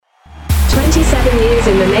7 years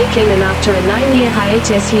in the making, and after a 9-year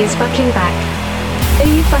hiatus he is fucking back. Are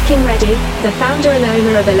you fucking ready? The founder and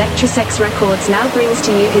owner of Electrosex Records now brings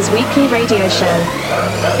to you his weekly radio show.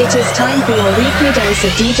 It is time for your weekly dose of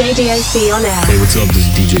DJ DOC on air. Hey, what's up? This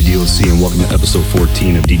is DJ DOC and welcome to episode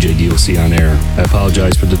 14 of DJ DOC on air. I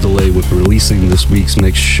apologize for the delay with releasing this week's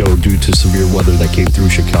mixed show due to severe weather that came through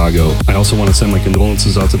Chicago. I also want to send my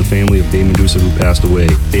condolences out to the family of Dave Medusa who passed away.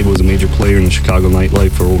 Dave was a major player in the Chicago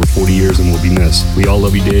nightlife for over 40 years and will be missed. We all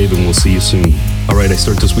love you, Dave, and we'll see you soon. Alright, I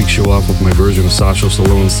start this week's show off with my version of Sasha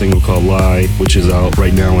Salone's single called Lie, which is out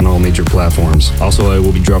right now on all major platforms. Also, I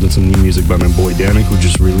will be dropping some new music by my boy Danik, who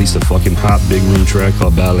just released a fucking hot big room track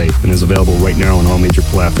called Ballet and is available right now on all major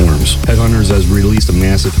platforms. Headhunters has released a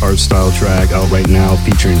massive hardstyle track out right now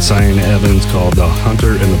featuring Cyan Evans called The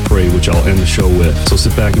Hunter and the Prey, which I'll end the show with. So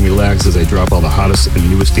sit back and relax as I drop all the hottest and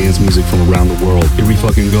newest dance music from around the world. Here we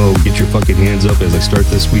fucking go. Get your fucking hands up as I start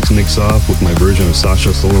this week's mix off with my version of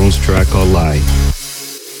Sasha Salone's track called Lie.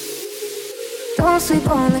 Don't sleep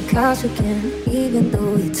on the couch again, even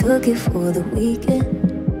though you took it for the weekend.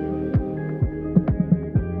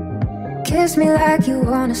 Kiss me like you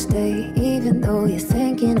wanna stay, even though you're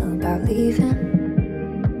thinking about leaving.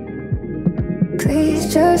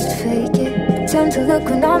 Please just fake it, pretend to look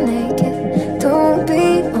when I'm naked. Don't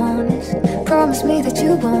be honest, promise me that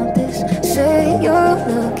you want this. Say you're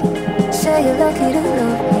lucky to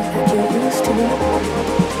love me like you used to.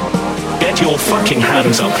 Get your fucking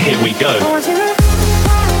hands up, here we go.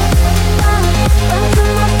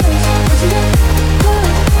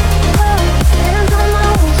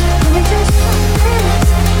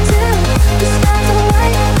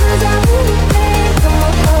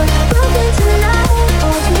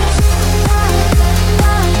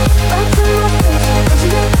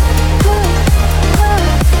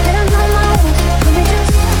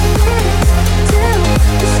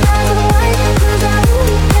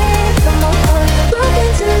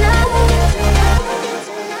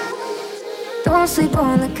 Don't sleep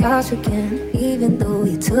on the couch again, even though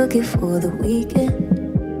you took it for the weekend.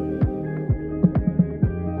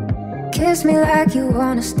 Kiss me like you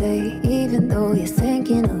wanna stay, even though you're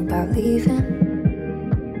thinking about leaving.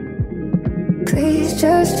 Please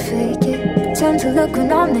just fake it, pretend to look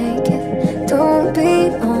when I'm naked. Don't be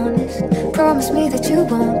honest, promise me that you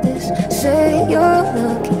want this. Say you're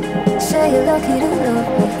lucky to love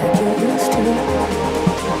me like you used to.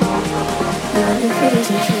 Now if it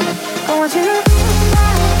isn't true, I want you to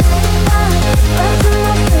back to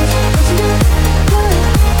my face. What you do?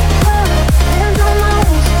 Hands on my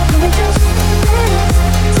waist. Let me just dance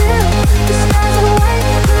till the skies are white.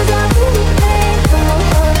 'Cause I really ain't got no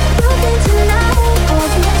heart broken tonight. I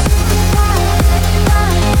want you to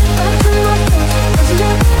back to my face. What you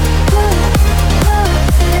do?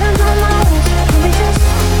 Hands on my waist. Let me just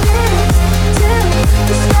dance till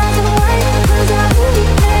the skies are white. 'Cause I really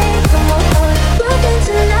ain't got no heart broken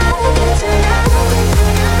tonight.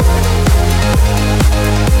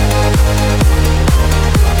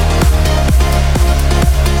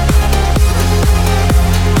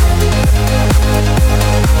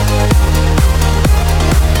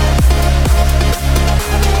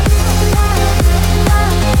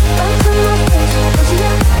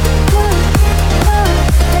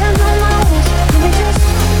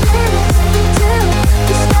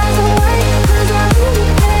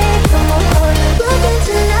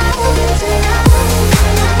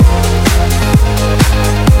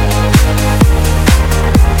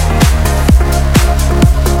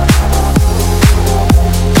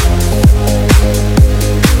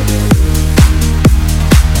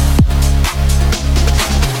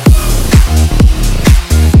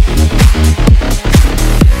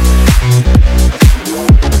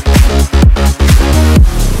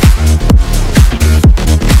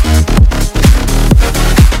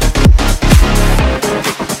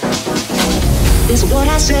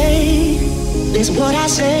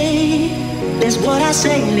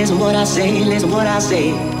 Listen what I say, listen what I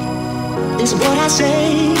say. This is what I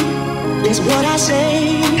say, this is what I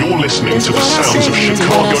say. You're listening to the sounds of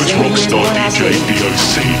Chicago's rockstar DJ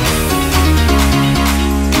DOC.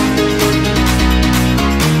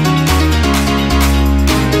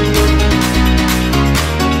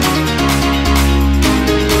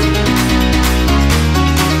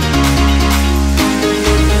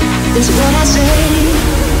 This is what I say.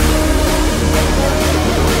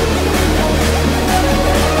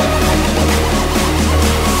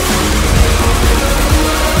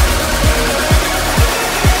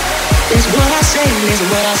 Listen what I say, listen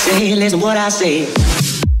what I say, listen what I say.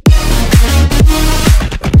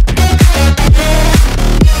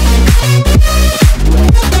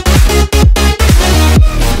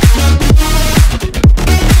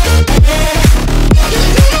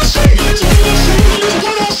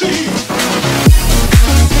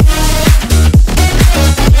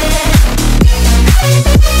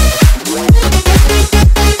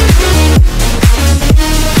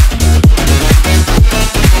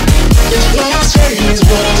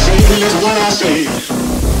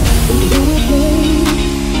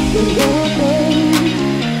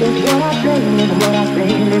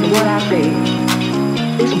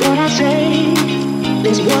 This what I say.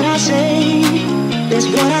 This what I say. This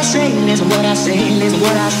what I say. This what I say. This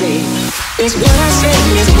what I say. This what I say.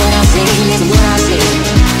 This what I say. This what I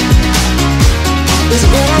say. This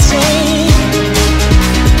what I say.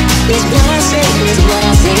 This what I say. This what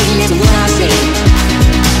I say.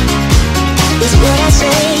 This what I say. This what I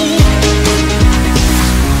say.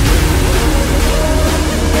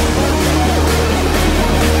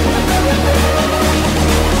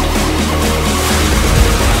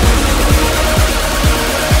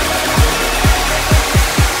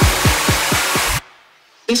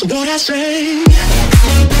 It's what I say.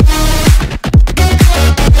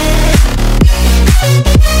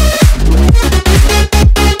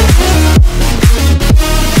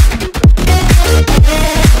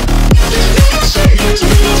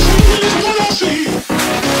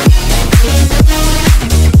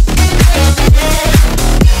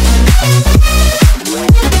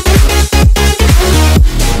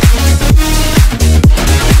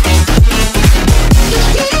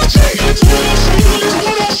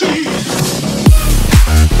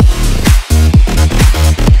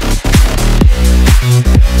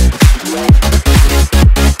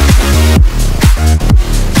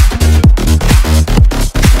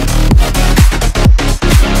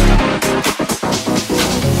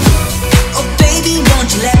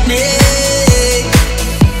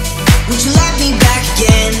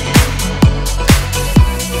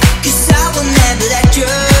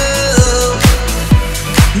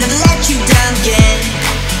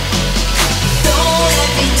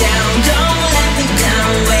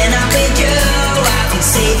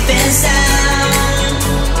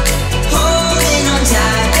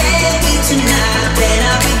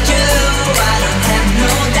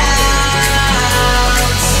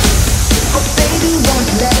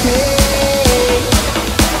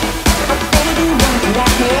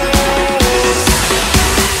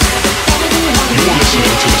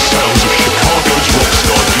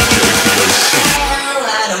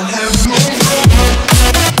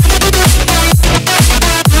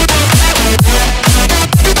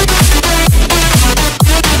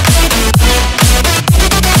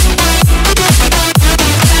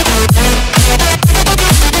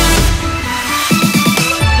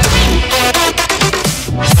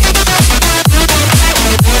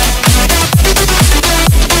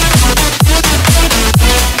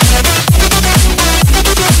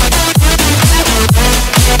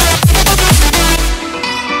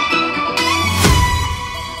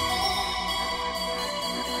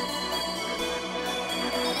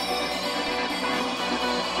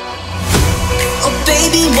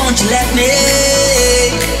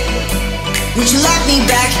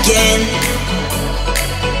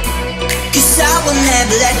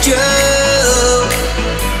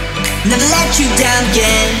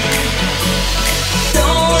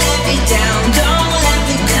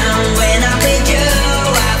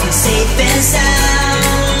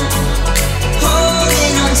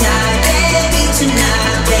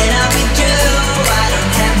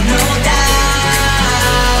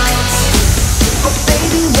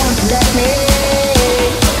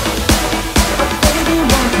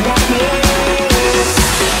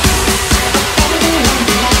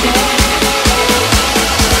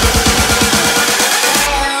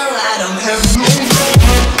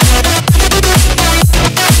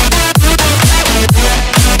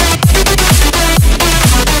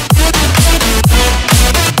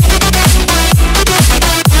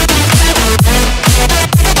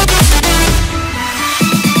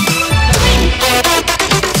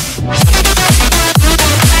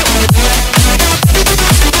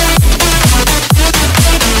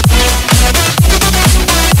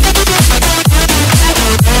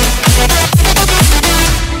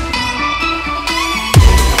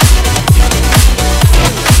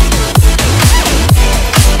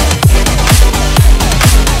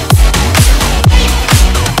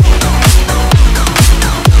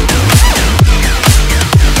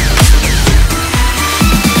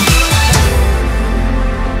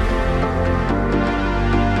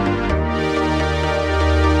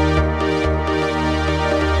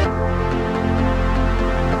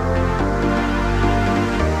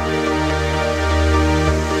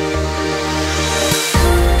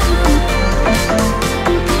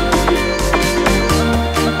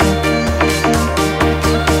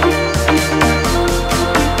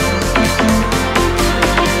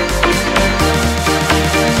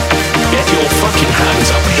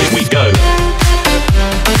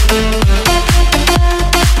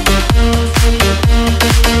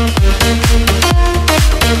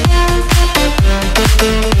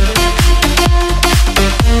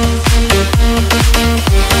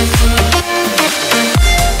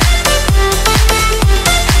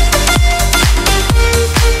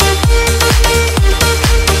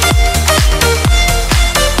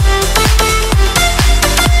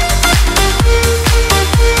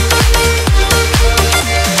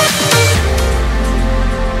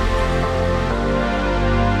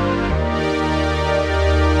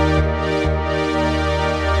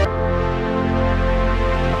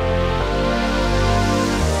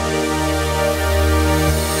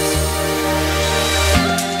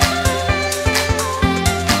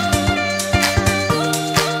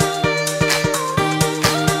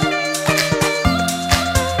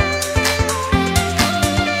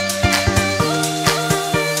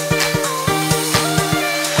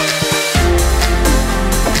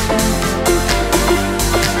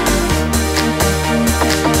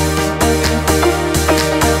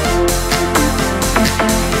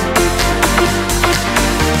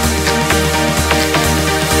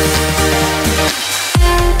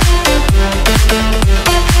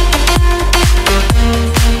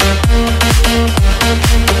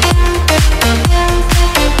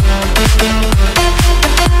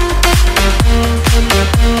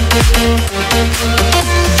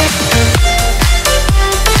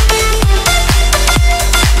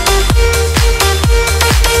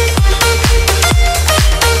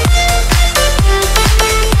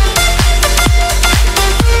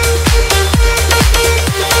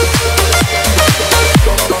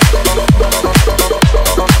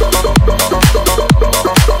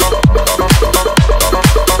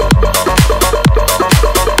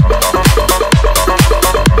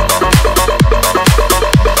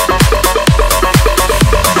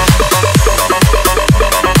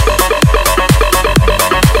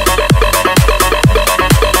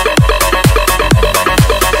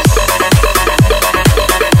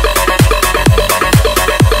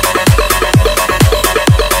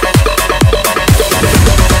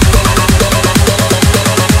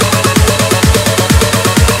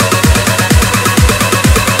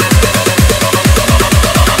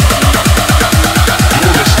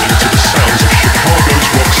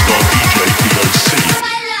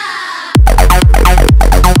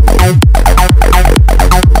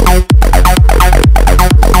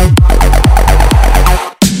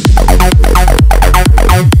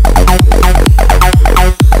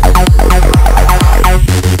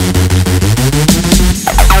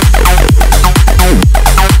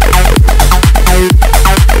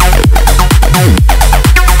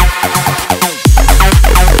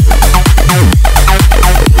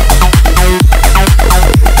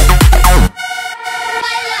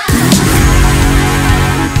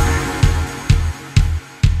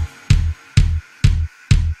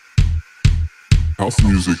 House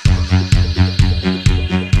music.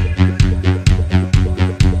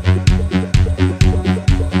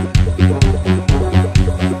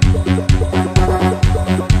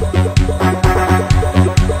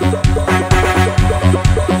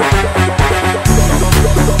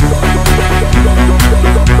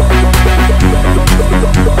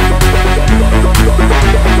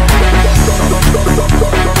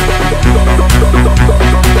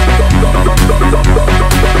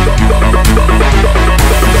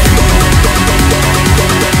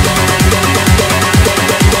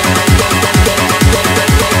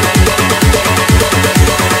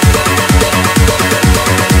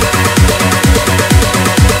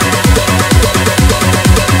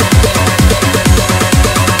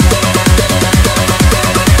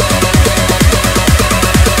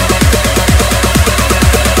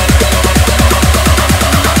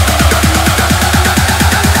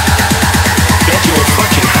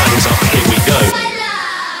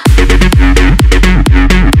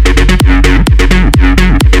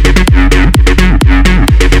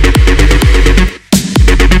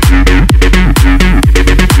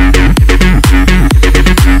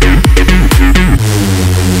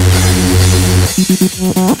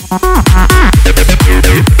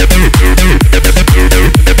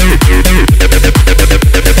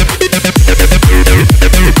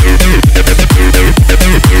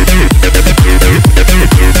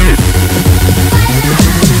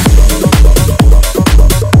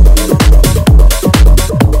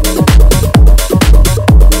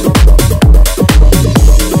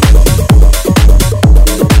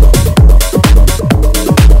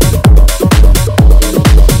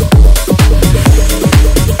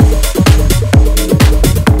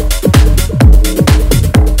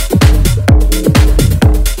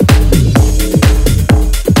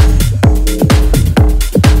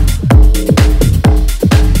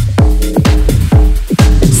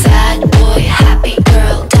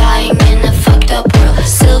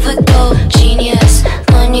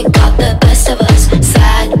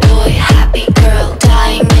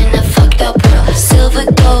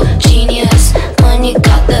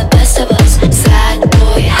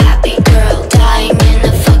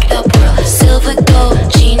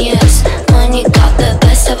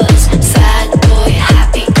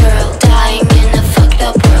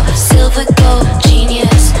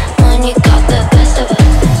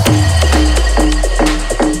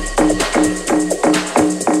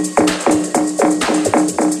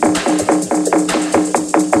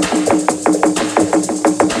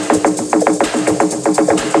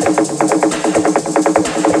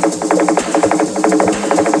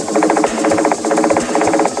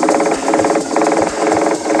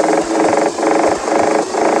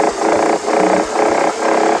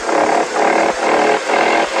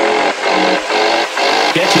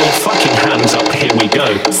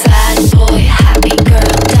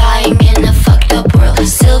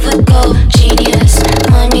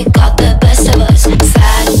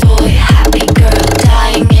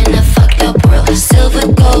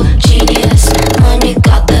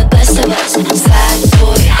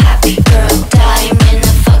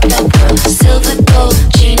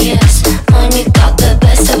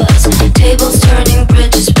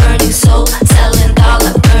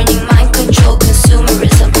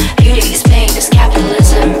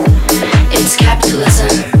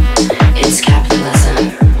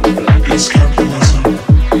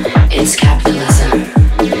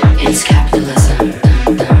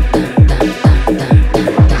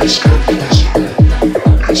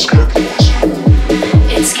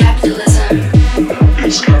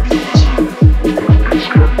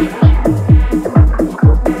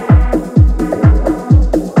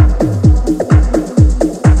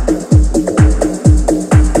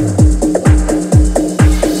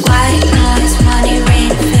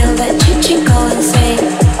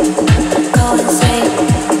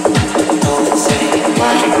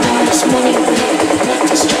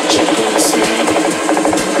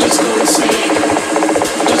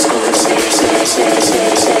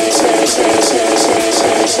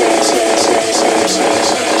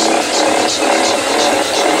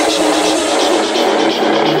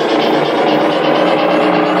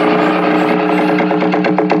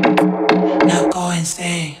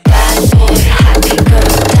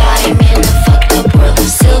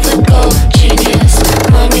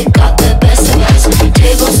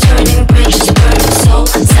 Tables turning, bridges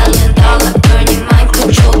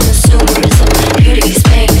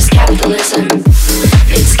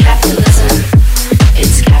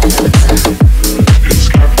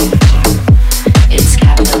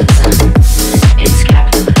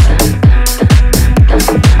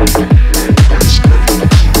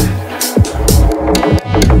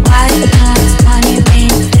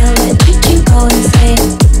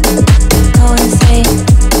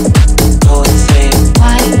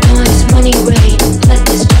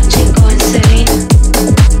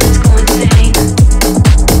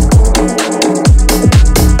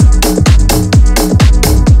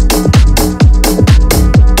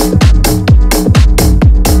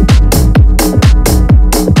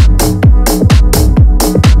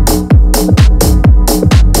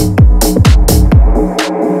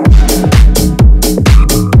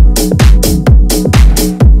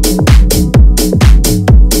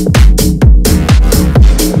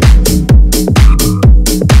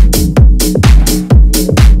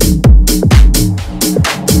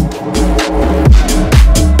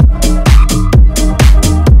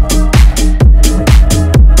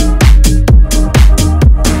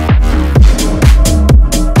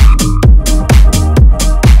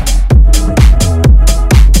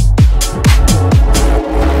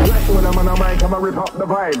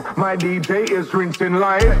DJ is rinsing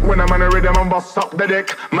live. When I'm on a rhythm, I'm bust up the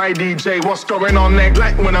deck. My DJ, what's going on next?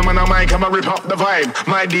 Like when I'm on a mic, I'ma rip up the vibe.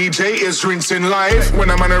 My DJ is rinsing live. When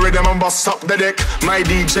I'm on a rhythm, I'm bust up the deck. My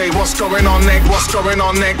DJ, what's going on next? What's going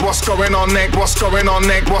on next? What's going on next? What's going on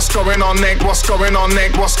next? What's going on next? What's going on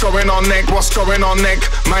next? What's going on next? What's going on next?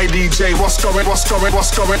 My DJ, what's going? What's going? What's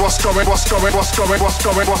going? What's going? What's going? What's going? What's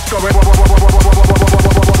going? What's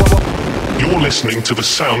going? You're listening to the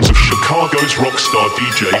sounds of Chicago's rockstar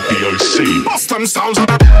DJ DOC. Bust them sounds.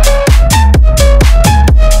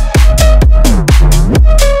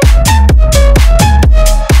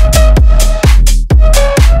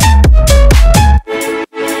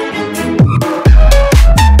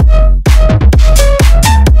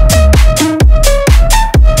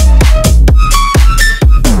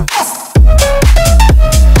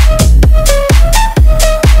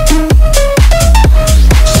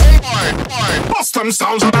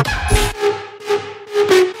 Sounds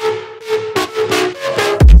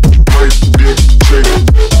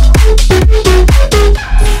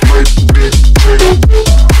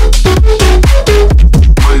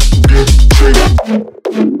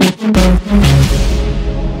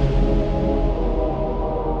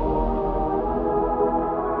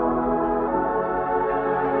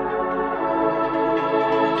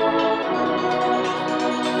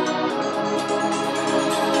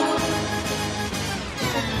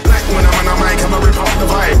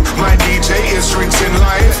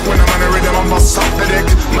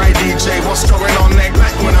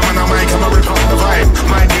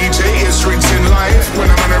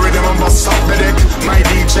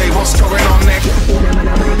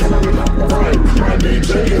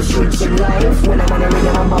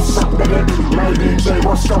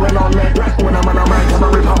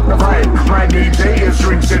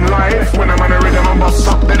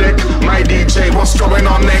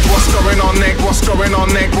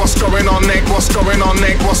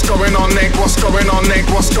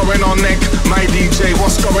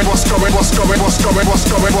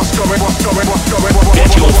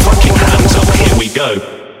Get your fucking hands up, here we go.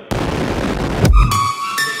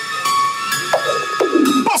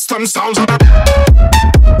 Bust them sounds.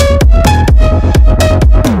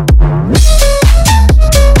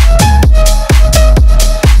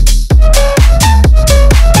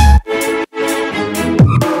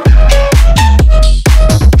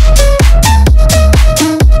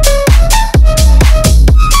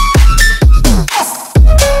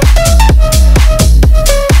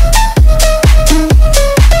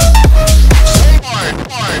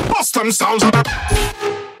 Sounds.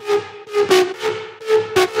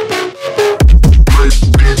 My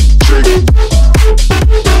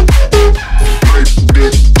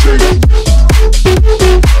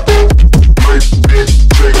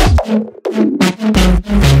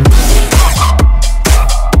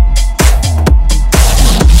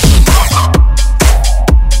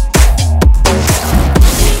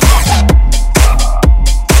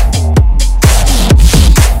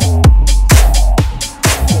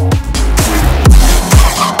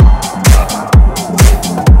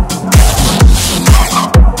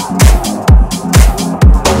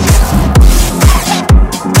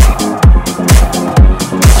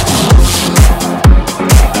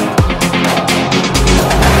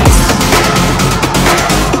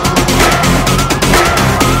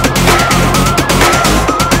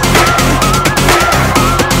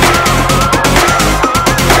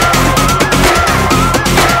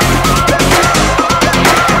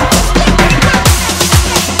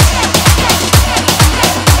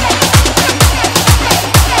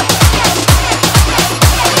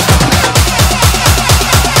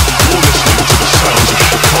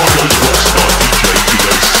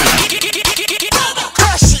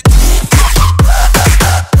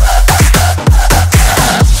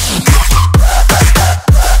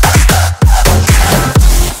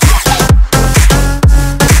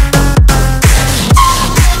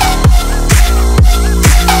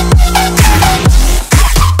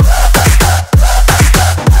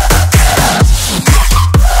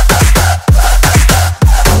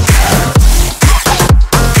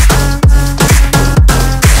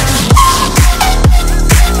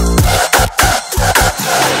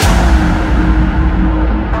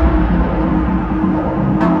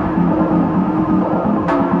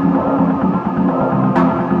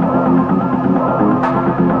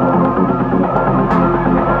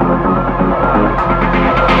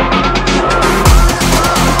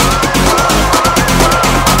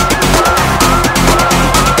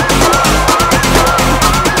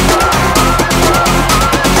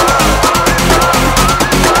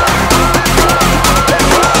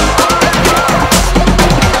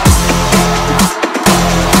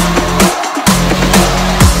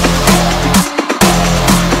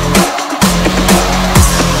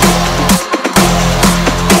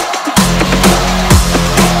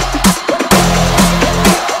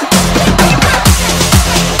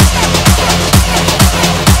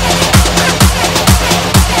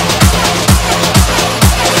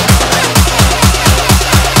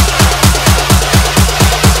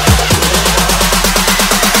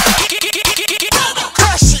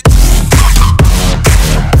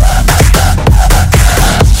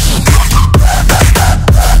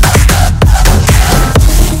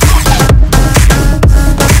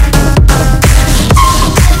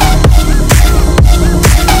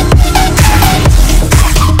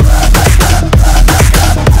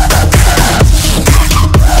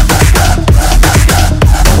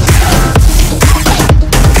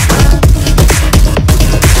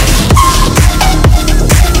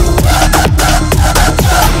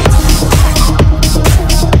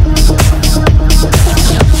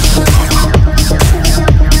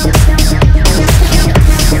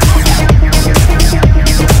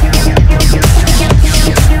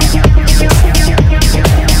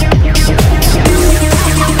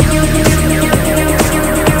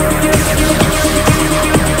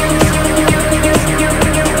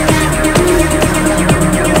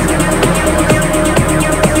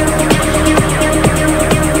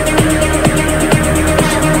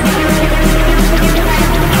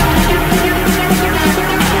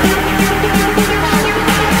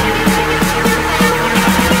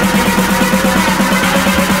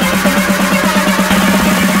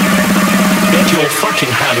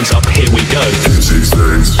hands up, here we go. Kids these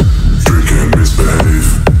days drink and misbehave.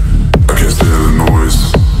 I can't stand the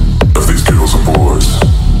noise of these girls and boys.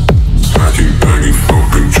 Smacking, banging,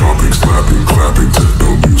 thumping, jumping, slapping, clapping,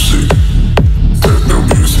 techno music. Techno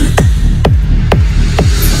music.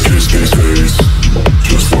 Kids these days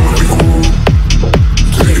just wanna be cool.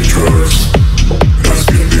 Taking drugs, that's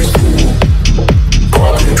getting cool.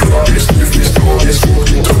 Popping, dropping, sniffing, snorting,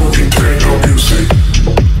 smoking, talking, techno music.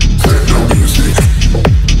 Techno music.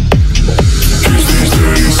 Kids these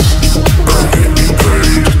days are getting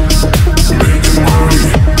paid, making money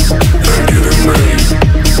and getting laid.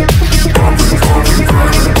 Bumping, bumping,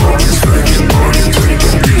 grinding, bumping, spending money.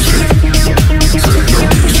 Techno music. Techno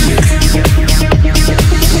music.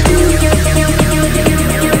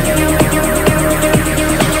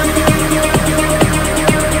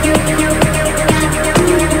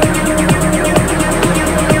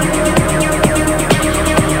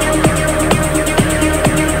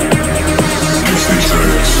 Kids these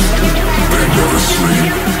days, they never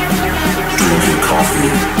sleep. Drinking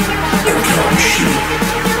coffee and counting sheep.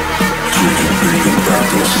 Tweaking, thinking,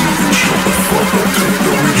 backdoor sneaking, shut the fuck up,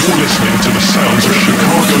 techno You're music. listening to the sounds of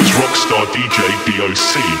Chicago's rockstar DJ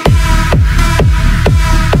DOC.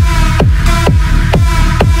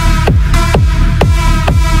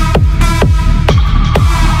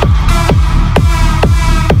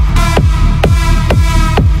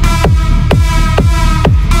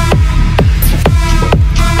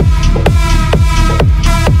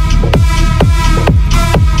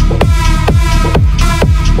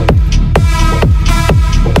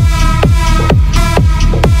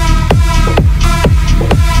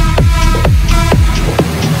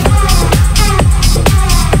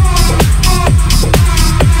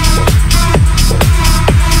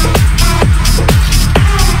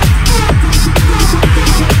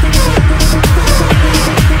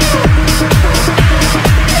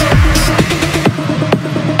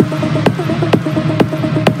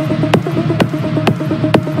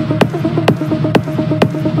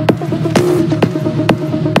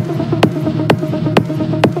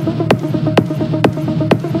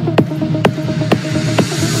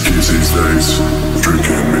 Kids these days drink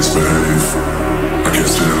and misbehave. I can't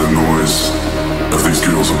stand the noise of these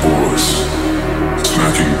girls and boys.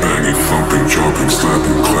 Smacking, banging, thumping, jumping,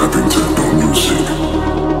 slapping, clapping, techno music.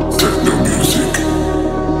 Techno music.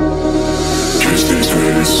 Kids these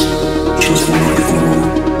days just wanna be cool.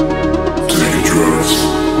 Taking drugs,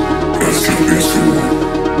 that's getting cool.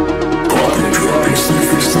 Popping, dropping,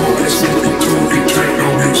 sniffing, snorting, smoking, talking, techno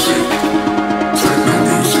music. Techno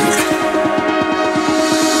music.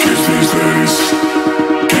 Kids these days,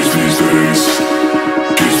 kids these days,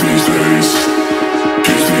 kids these days,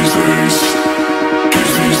 kids these days,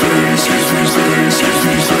 kids these days, kids these days,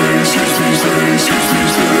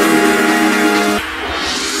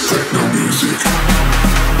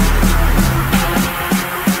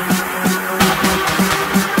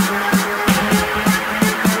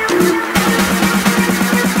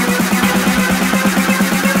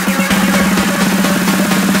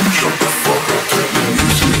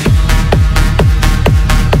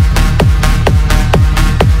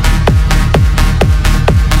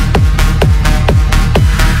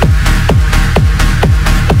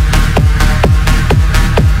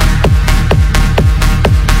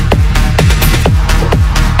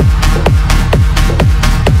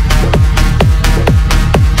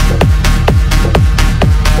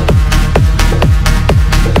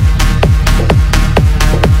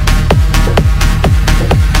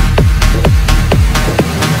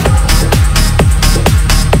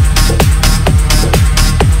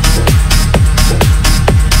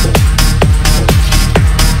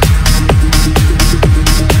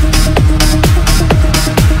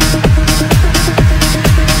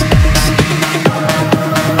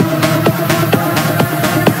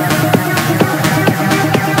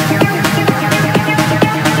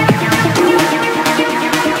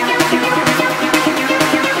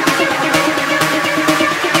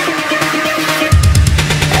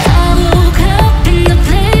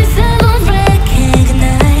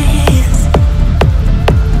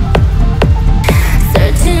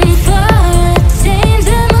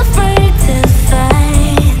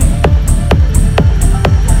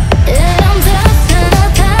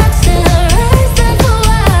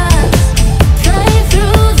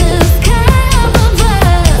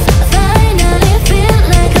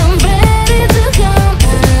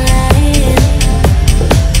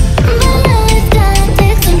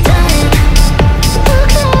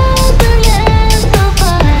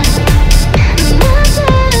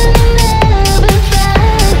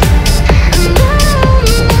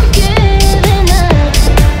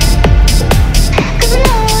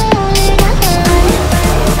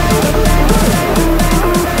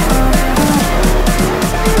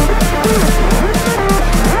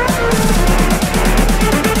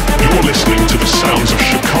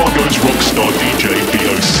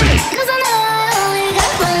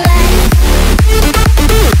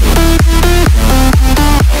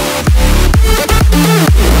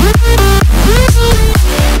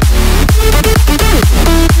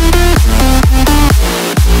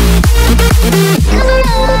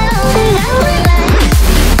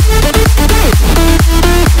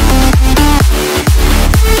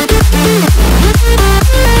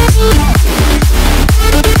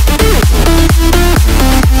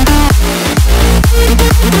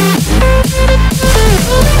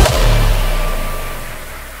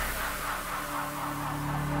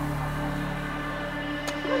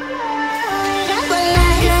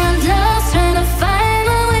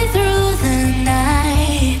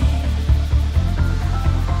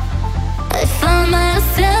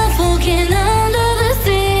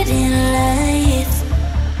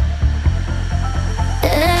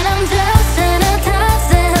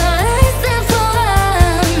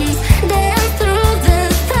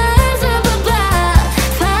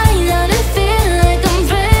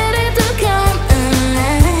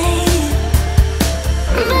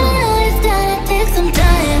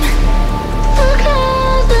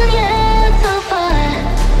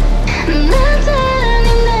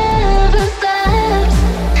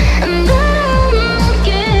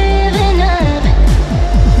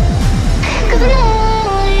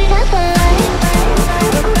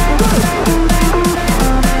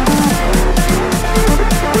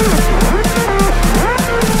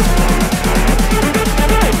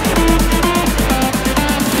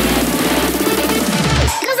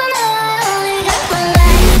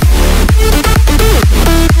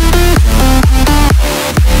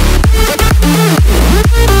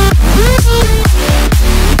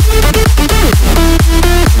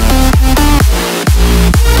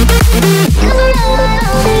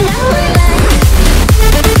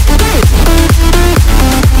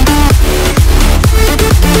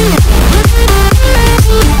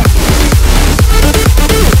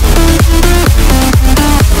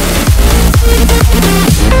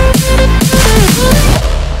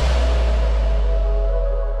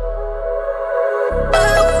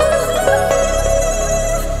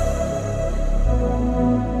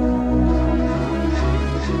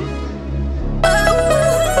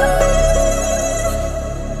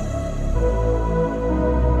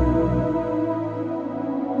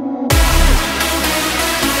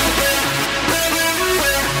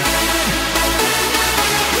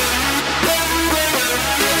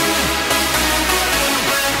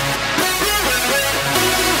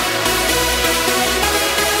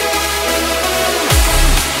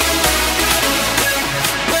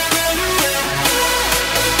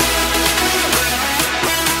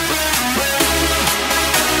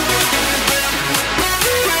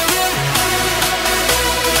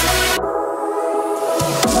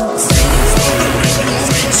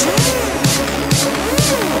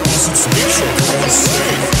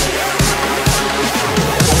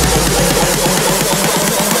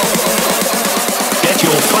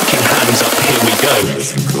 Get your fucking hands up, here we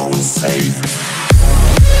go. Go insane.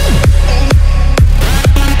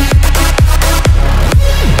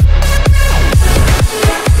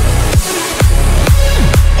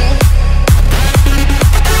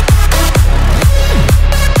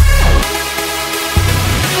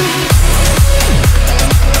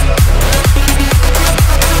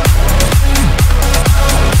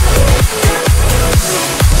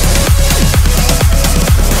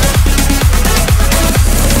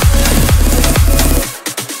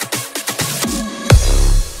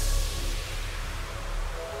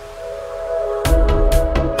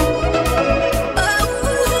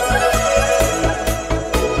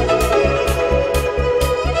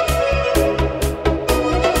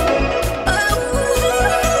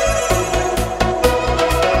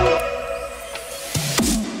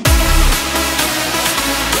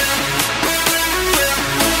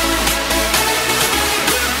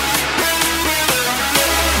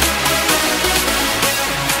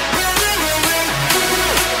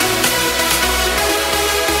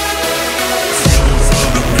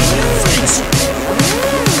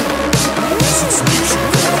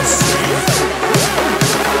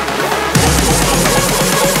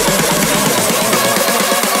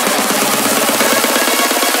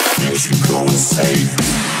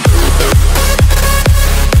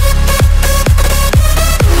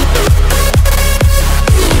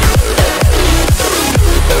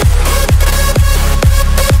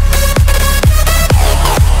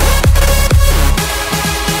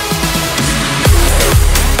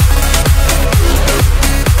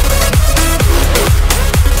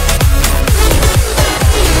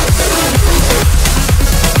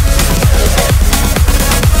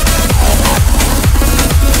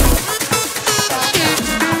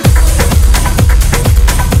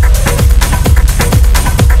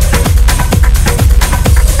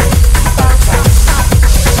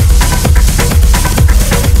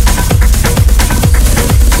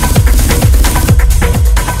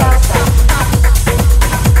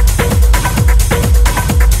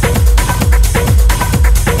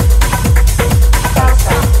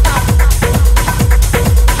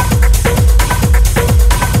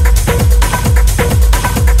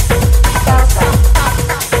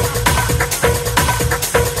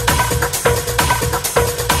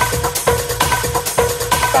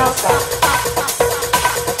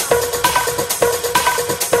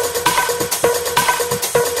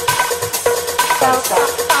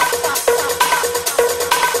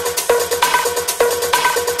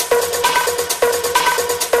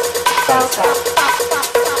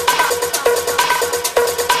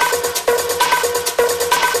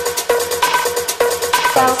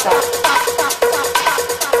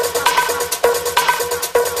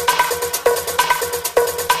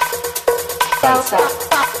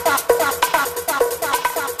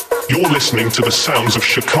 You're listening to the sounds of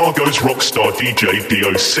Chicago's rockstar DJ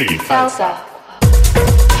DOC. Salsa.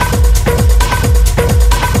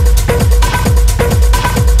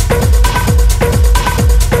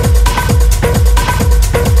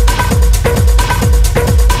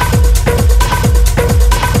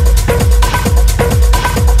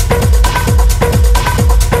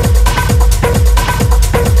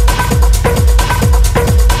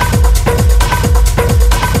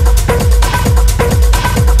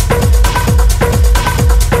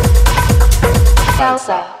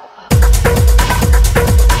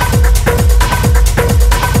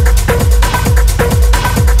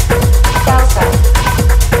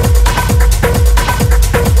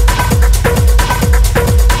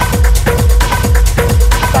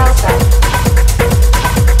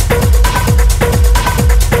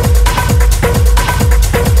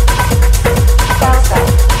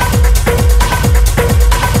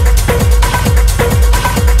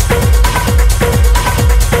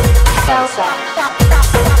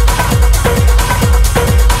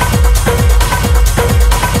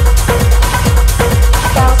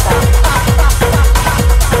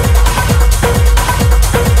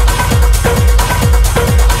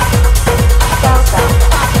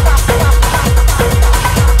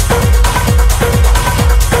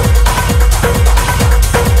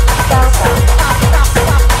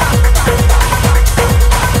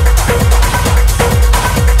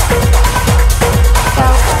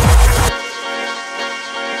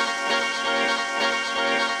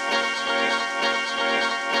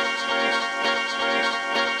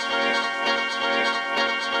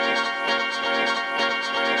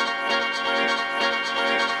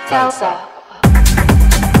 Salsa.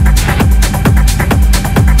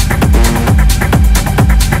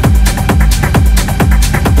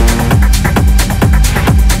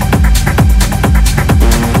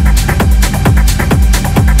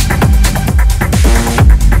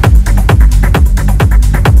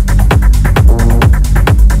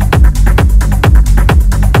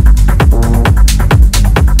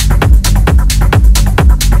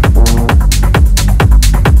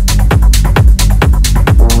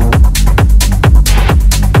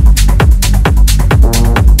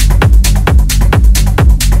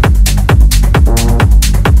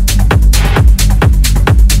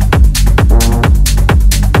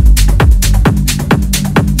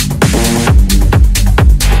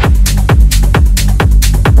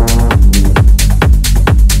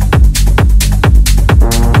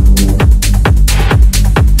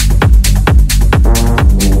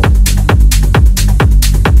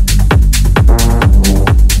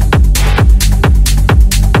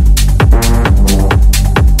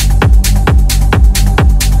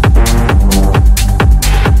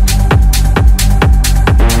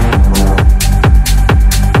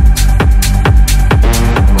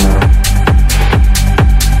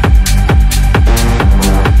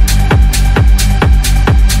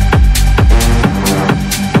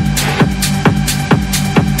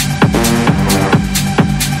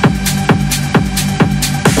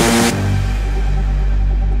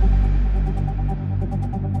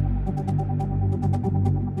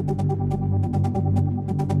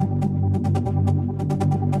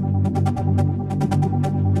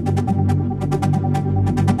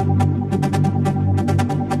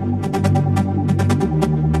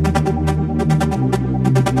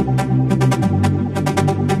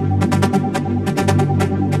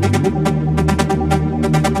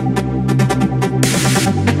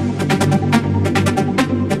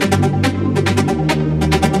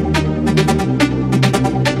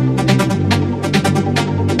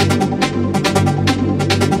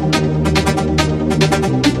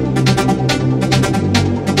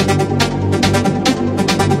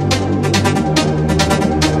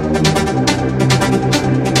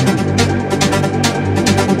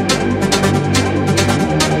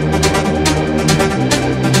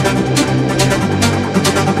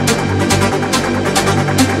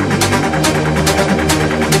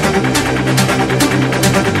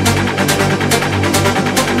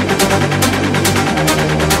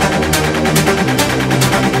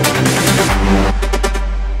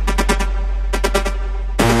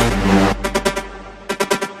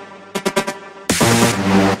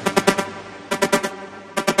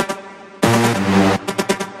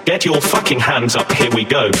 Get your fucking hands up, here we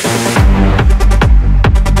go.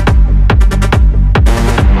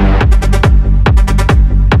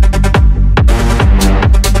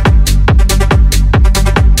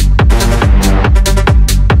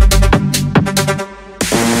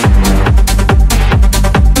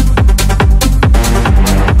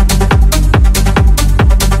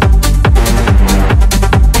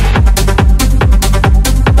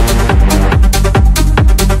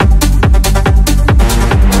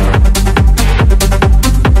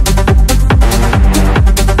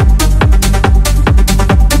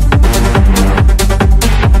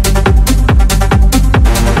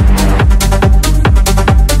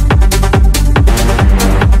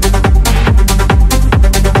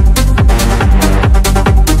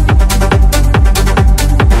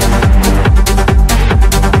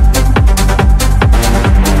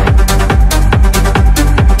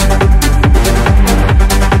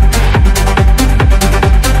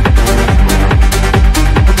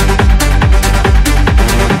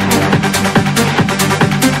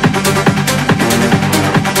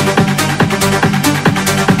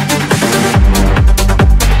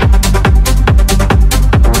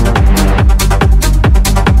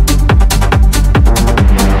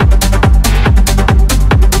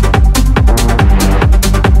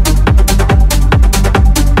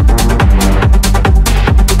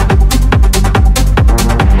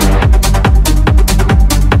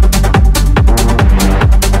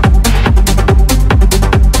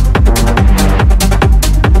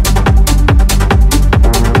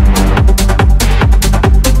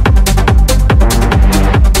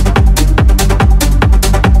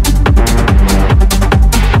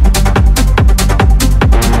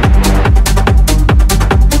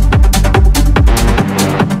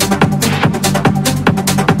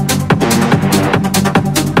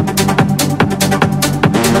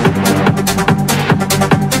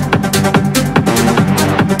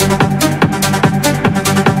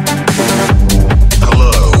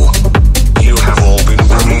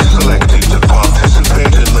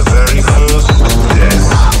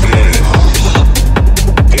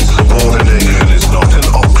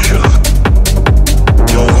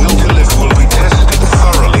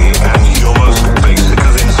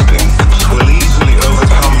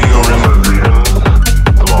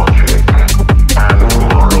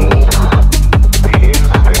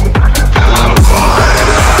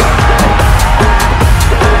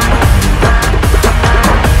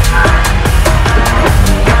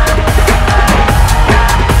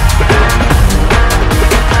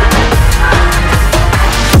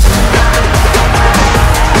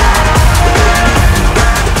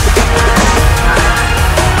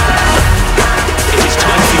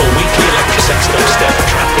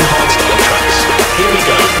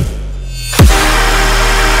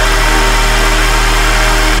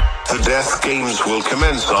 will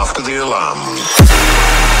commence after the alarm.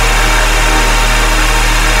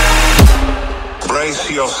 Brace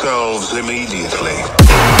yourselves immediately.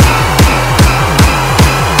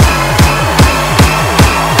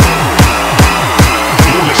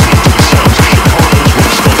 You're listening to the sounds of Chicago's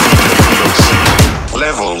Rockstar DJ.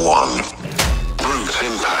 Level 1. Brute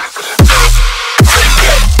Impact.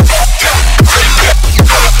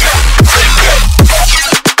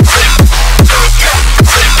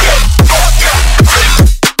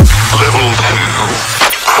 Level 2.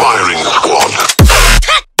 Firing Squad.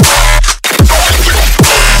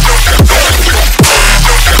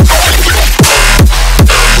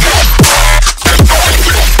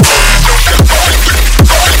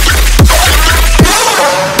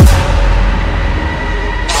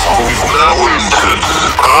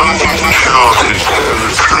 Uncharted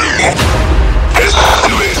territory.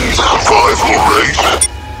 Estimated survival rate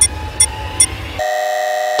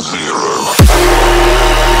 0.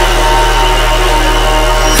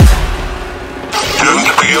 Don't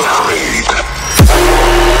be afraid.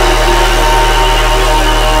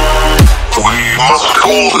 We must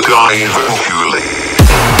all die eventually.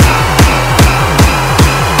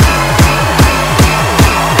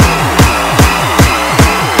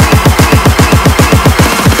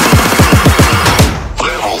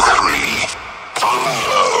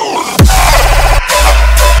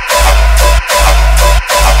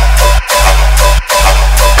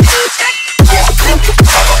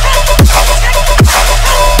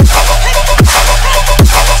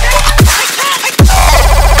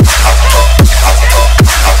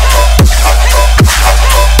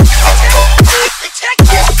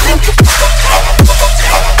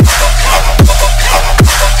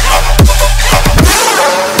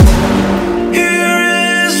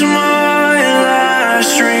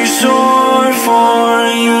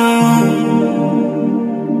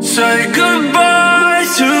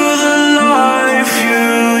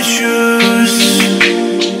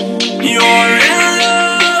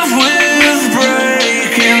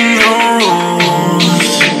 your rules.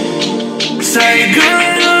 Say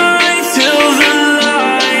goodnight till the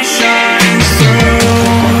light shines through.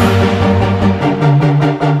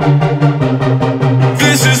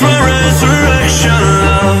 This is my resurrection,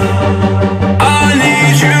 love. I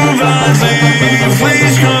need you badly.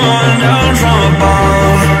 Please come on down from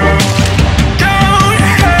above. Don't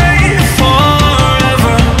hate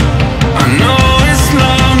forever. I know it's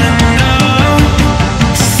long enough.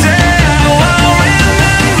 Say I will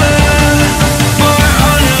remember.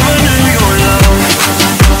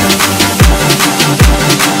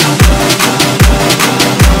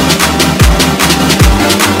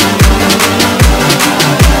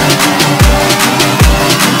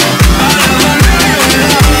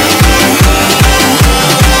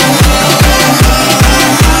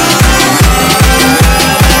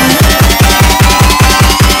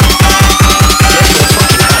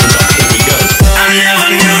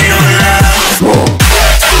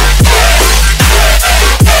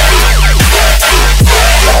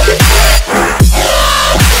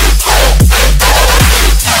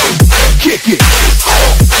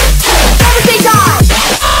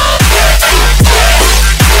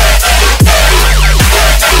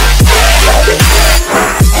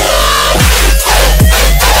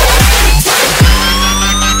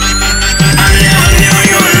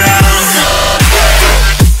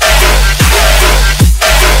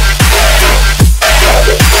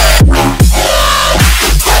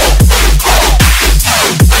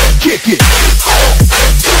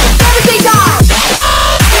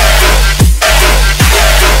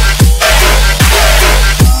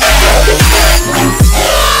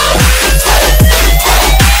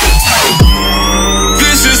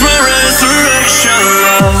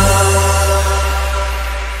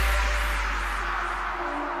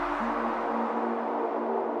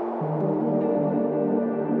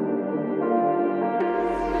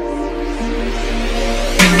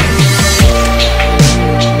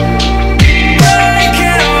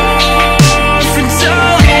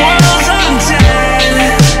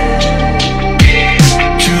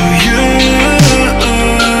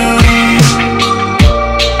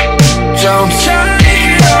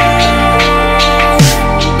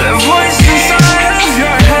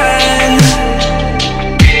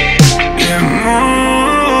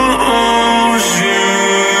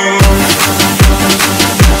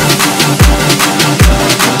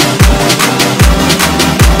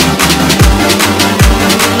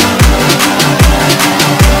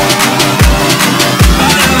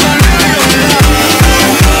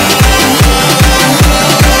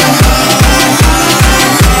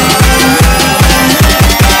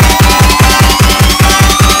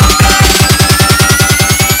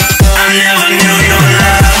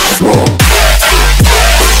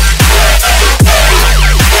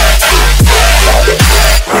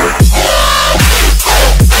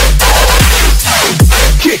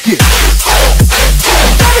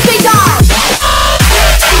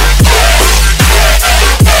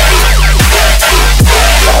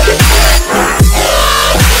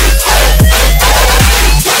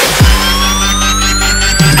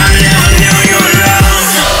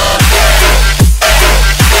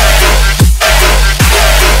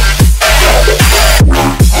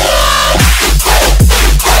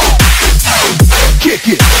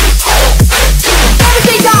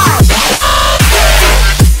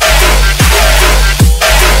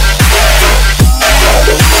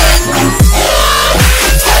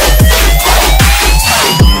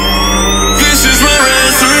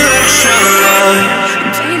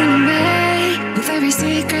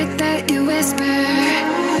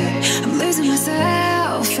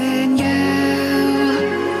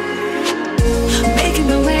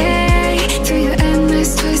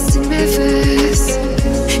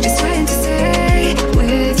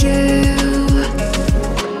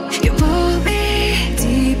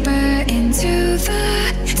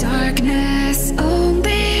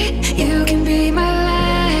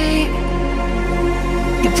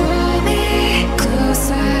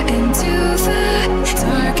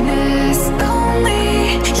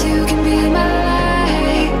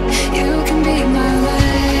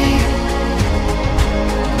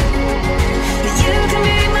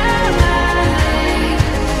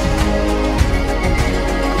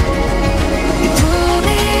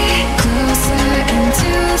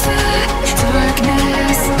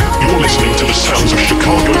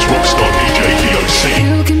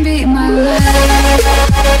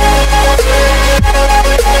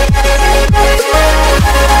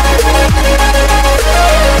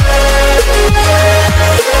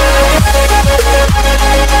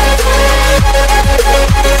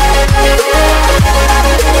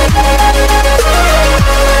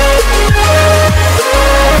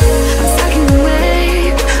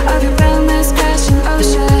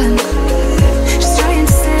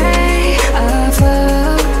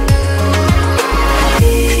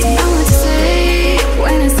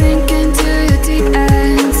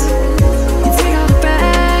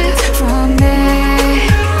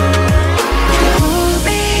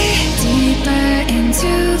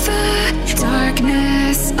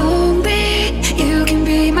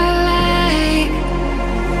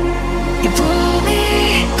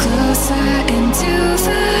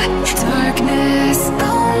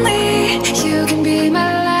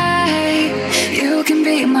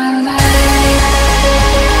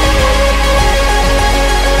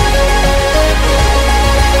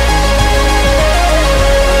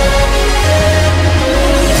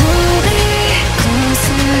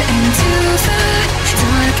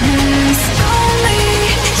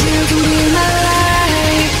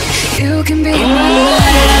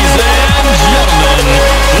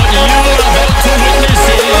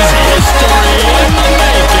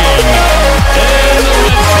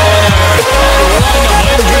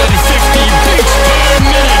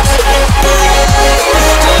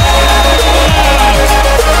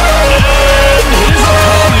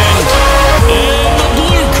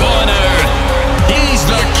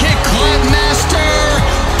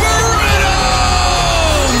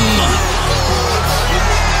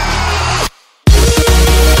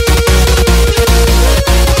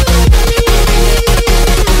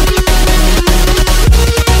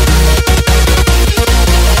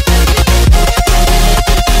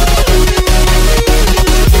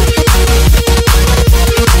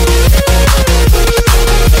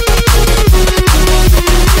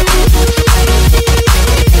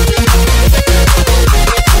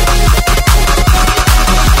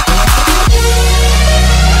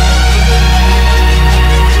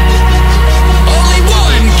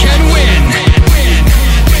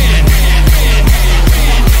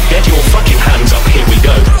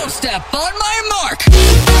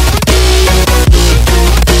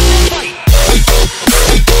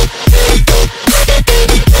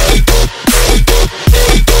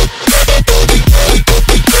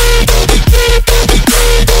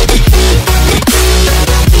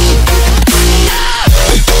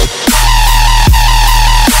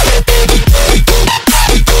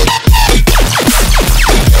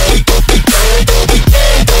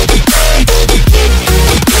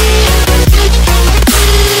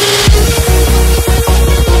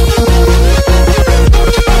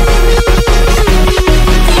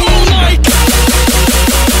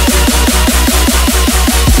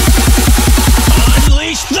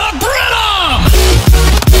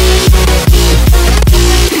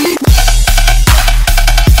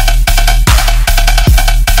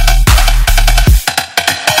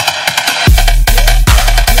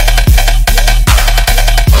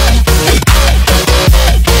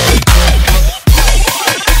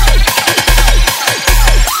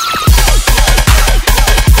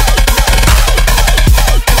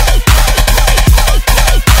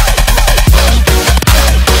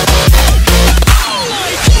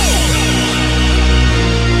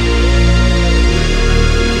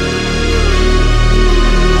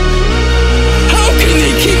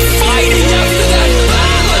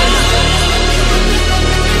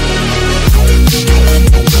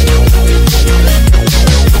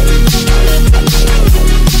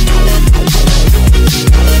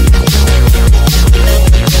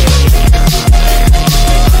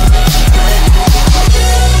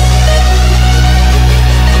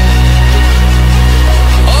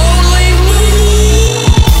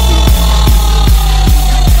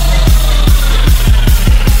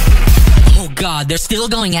 They're still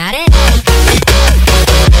going at it?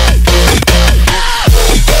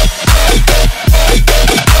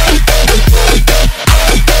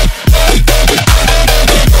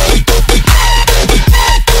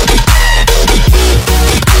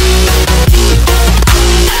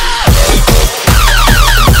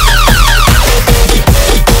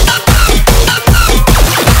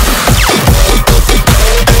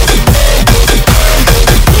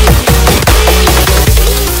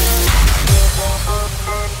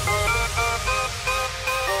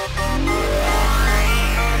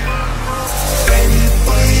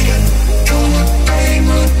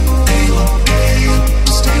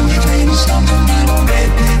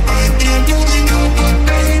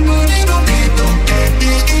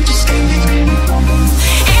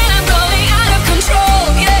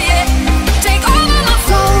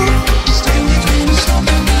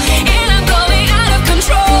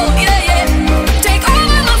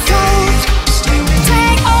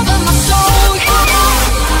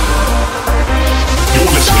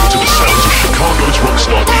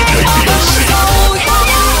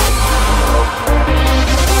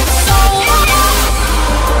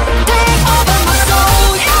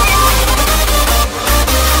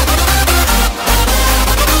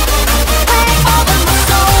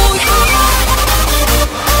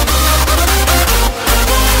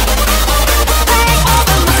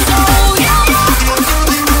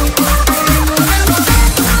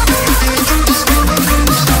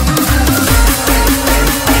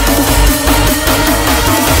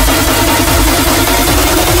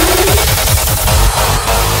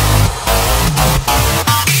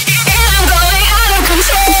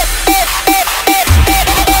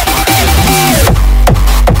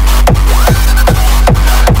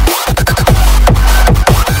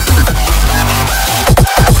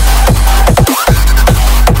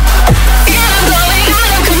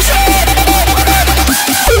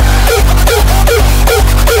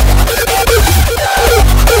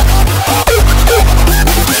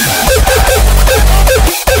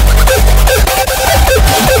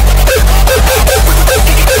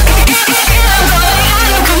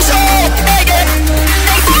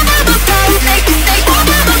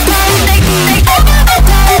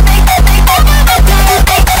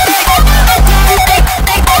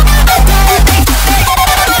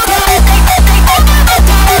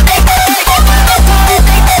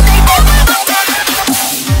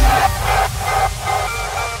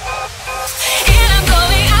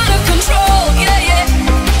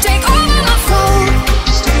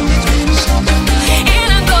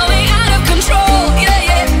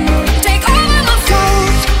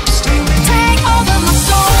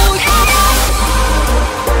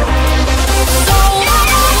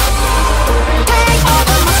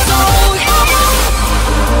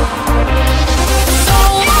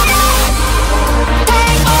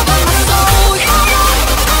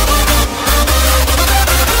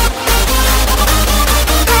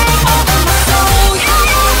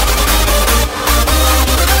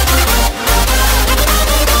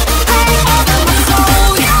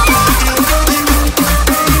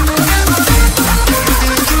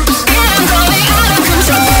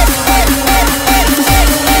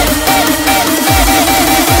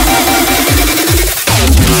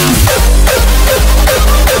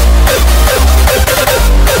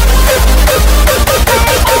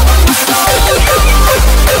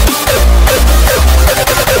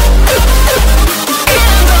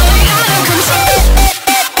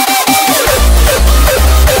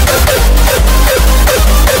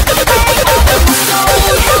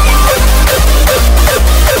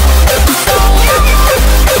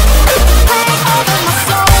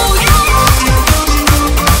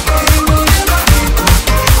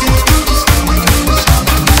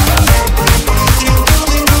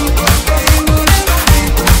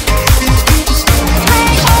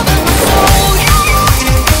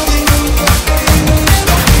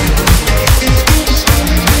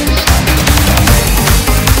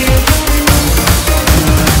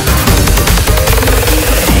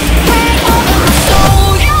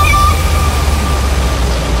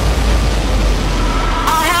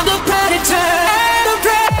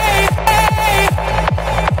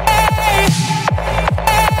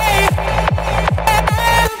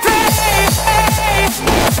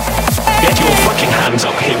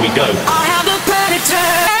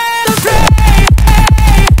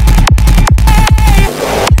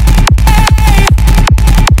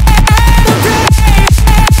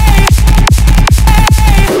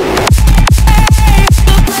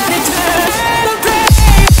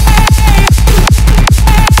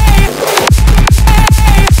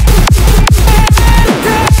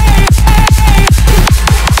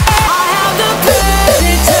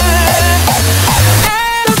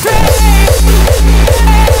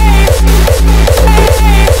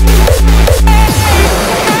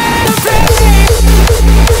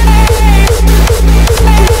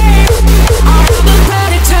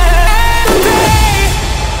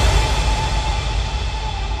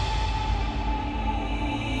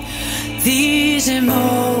 These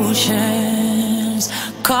emotions,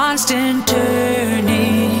 constant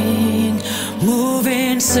turning,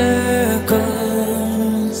 moving circles.